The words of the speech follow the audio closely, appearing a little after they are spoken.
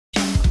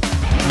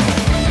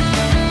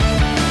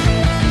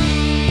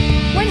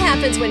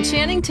happens when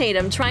Channing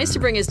Tatum tries to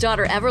bring his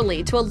daughter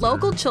Everly to a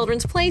local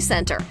children's play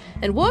center.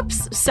 And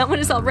whoops, someone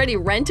has already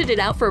rented it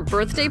out for a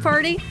birthday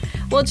party?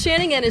 Well,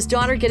 Channing and his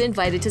daughter get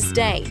invited to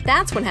stay.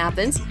 That's what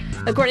happens.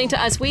 According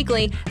to Us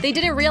Weekly, they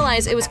didn't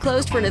realize it was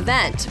closed for an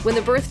event. When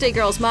the birthday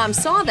girl's mom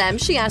saw them,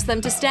 she asked them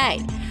to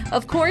stay.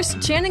 Of course,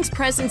 Channing's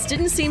presence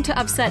didn't seem to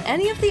upset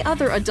any of the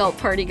other adult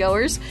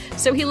partygoers,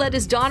 so he let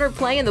his daughter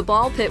play in the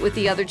ball pit with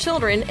the other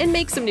children and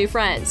make some new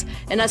friends.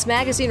 And Us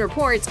Magazine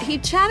reports he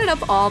chatted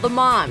up all the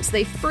moms.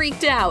 They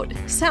freaked out.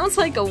 Sounds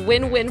like a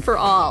win-win for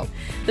all.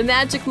 The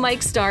Magic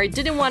Mike star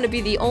didn't want to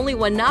be the only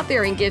one not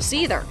bearing gifts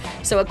either,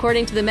 so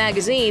according to the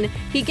magazine,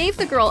 he gave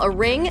the girl a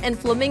ring and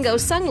flamingo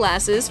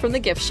sunglasses from the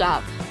gift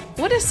shop.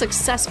 What a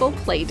successful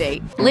play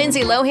date.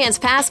 Lindsay Lohan's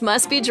past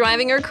must be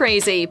driving her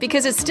crazy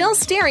because it's still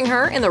steering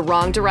her in the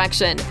wrong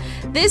direction.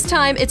 This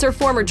time, it's her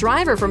former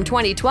driver from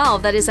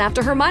 2012 that is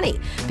after her money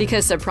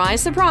because,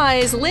 surprise,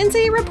 surprise,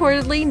 Lindsay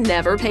reportedly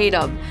never paid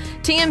him.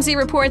 TMZ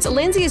reports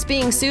Lindsay is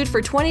being sued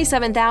for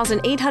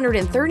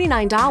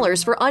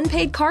 $27,839 for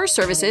unpaid car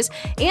services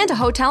and a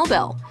hotel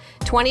bill.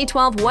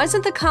 2012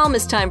 wasn't the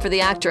calmest time for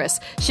the actress.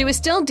 She was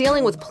still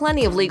dealing with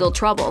plenty of legal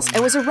troubles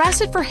and was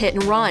arrested for hit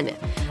and run.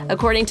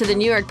 According to the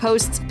New York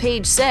Post's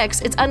Page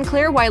 6, it's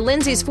unclear why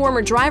Lindsay's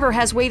former driver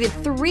has waited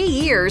 3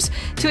 years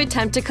to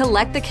attempt to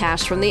collect the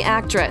cash from the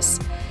actress.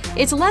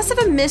 It's less of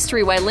a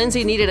mystery why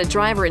Lindsay needed a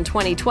driver in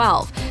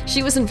 2012.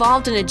 She was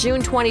involved in a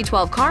June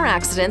 2012 car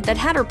accident that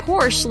had her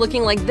Porsche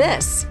looking like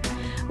this.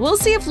 We'll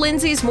see if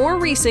Lindsay's more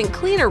recent,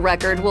 cleaner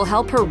record will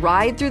help her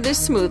ride through this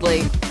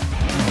smoothly.